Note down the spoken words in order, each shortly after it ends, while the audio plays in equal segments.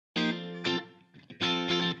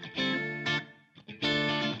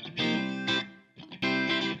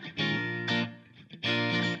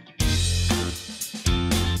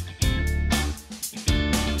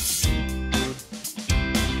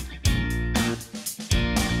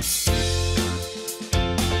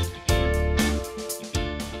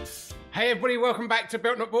everybody, welcome back to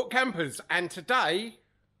Built Not Bought Campers. And today,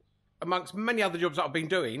 amongst many other jobs that I've been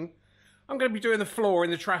doing, I'm going to be doing the floor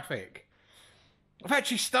in the Trafic. I've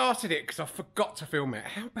actually started it because I forgot to film it.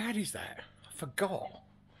 How bad is that? I forgot.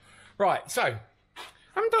 Right, so, I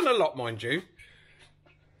haven't done a lot, mind you.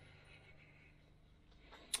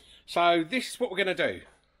 So this is what we're going to do.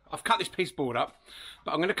 I've cut this piece of board up,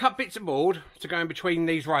 but I'm going to cut bits of board to go in between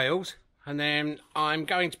these rails, and then I'm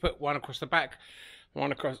going to put one across the back,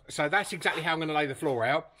 one across. So that's exactly how I'm going to lay the floor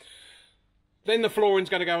out. Then the flooring's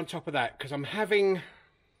going to go on top of that, because I'm having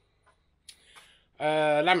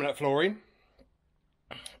laminate flooring,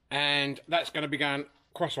 and that's going to be going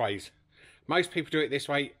crossways. Most people do it this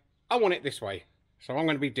way. I want it this way, so I'm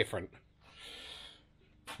going to be different.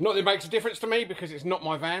 Not that it makes a difference to me, because it's not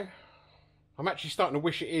my van. I'm actually starting to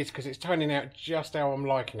wish it is, because it's turning out just how I'm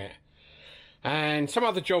liking it. And some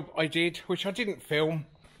other job I did, which I didn't film,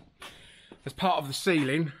 as part of the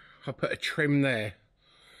ceiling, I put a trim there,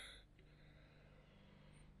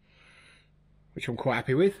 which I'm quite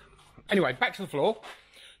happy with. Anyway, back to the floor.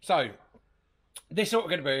 So this is what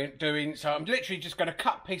we're going to be doing. So I'm literally just going to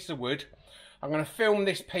cut pieces of wood. I'm going to film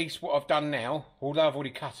this piece, what I've done now, although I've already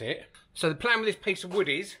cut it. So the plan with this piece of wood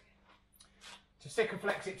is to stick and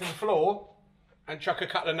flex it to the floor and chuck a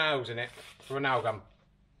couple of nails in it for a nail gun.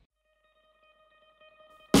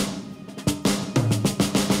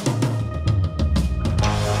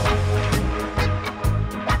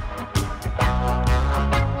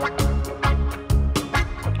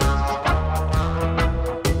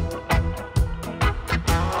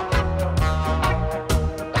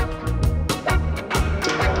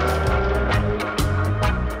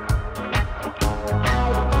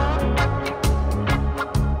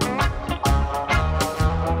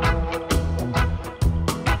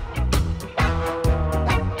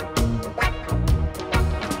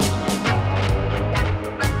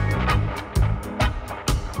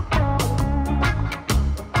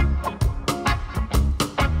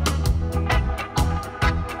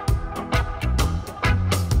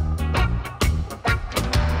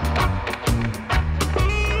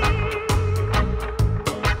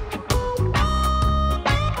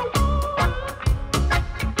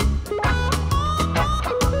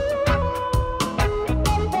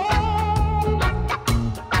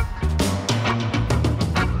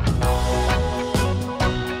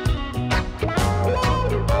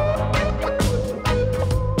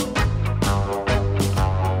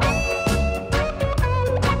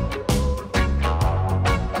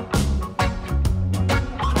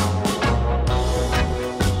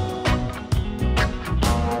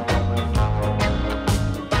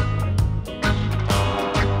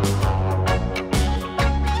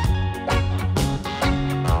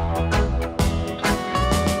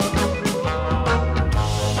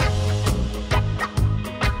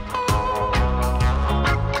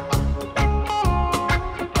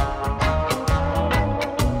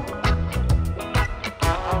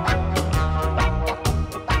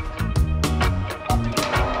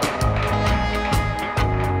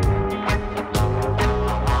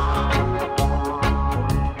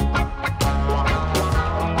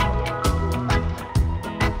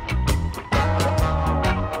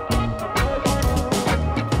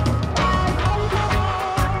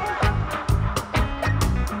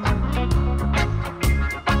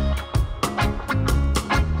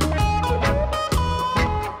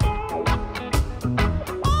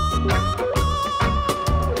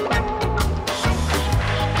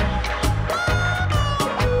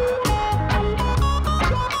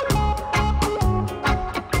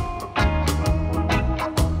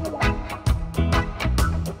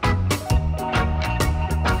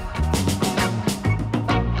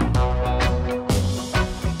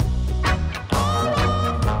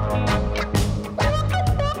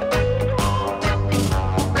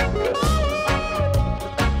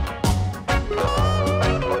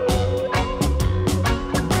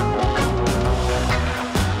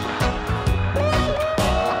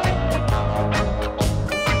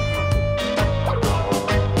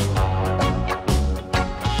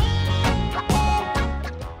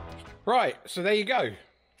 Right, so there you go.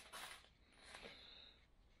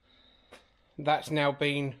 That's now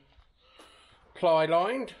been ply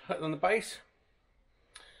lined on the base.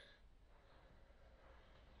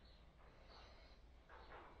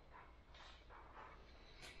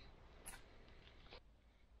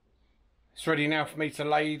 It's ready now for me to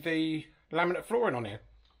lay the laminate flooring on here.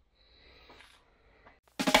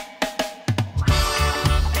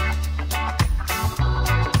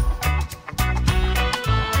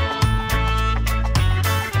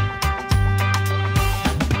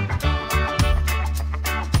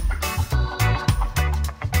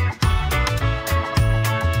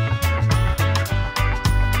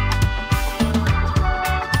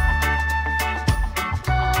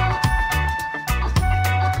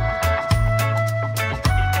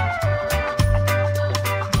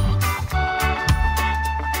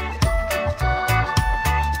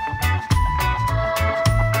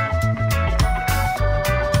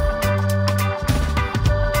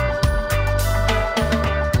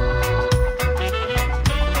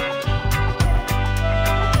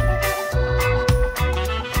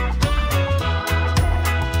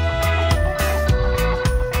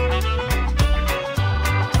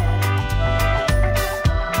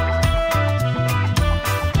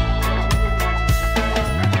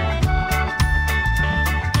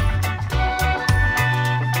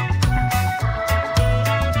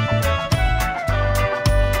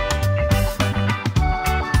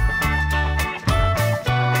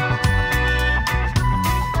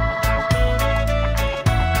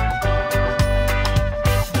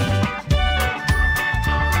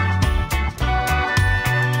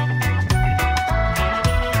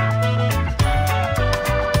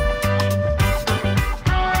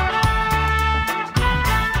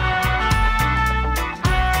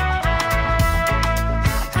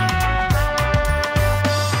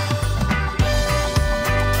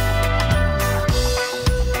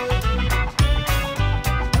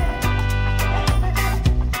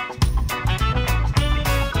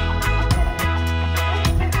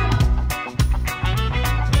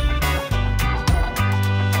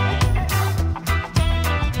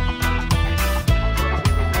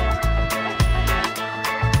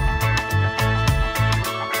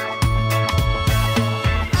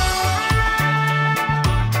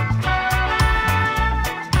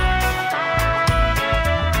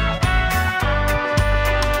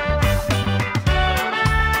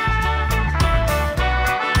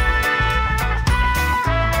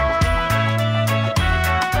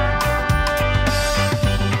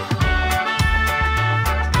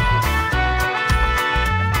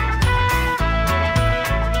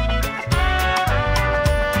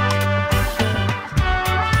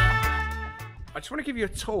 just want to give you a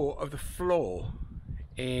tour of the floor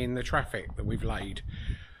in the Trafic that we've laid.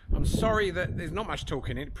 I'm sorry that there's not much talk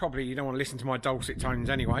in it. Probably you don't want to listen to my dulcet tones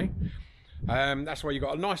anyway. That's why you've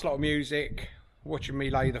got a nice lot of music, watching me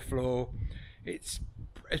lay the floor. It's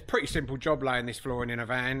a pretty simple job laying this flooring in a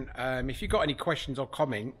van. If you've got any questions or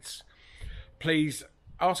comments, please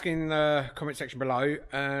ask in the comment section below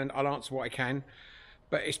and I'll answer what I can.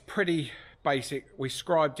 But it's pretty basic. We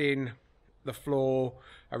scribed in the floor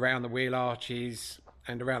around the wheel arches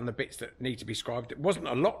and around the bits that need to be scribed. It wasn't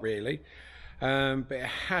a lot really, but it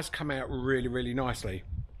has come out really, really nicely.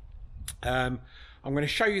 I'm going to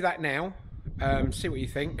show you that now, see what you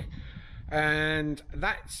think. And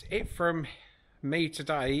that's it from me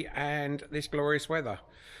today and this glorious weather.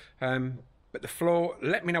 But the floor,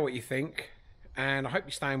 let me know what you think. And I hope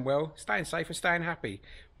you're staying well, staying safe and staying happy.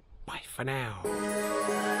 Bye for now.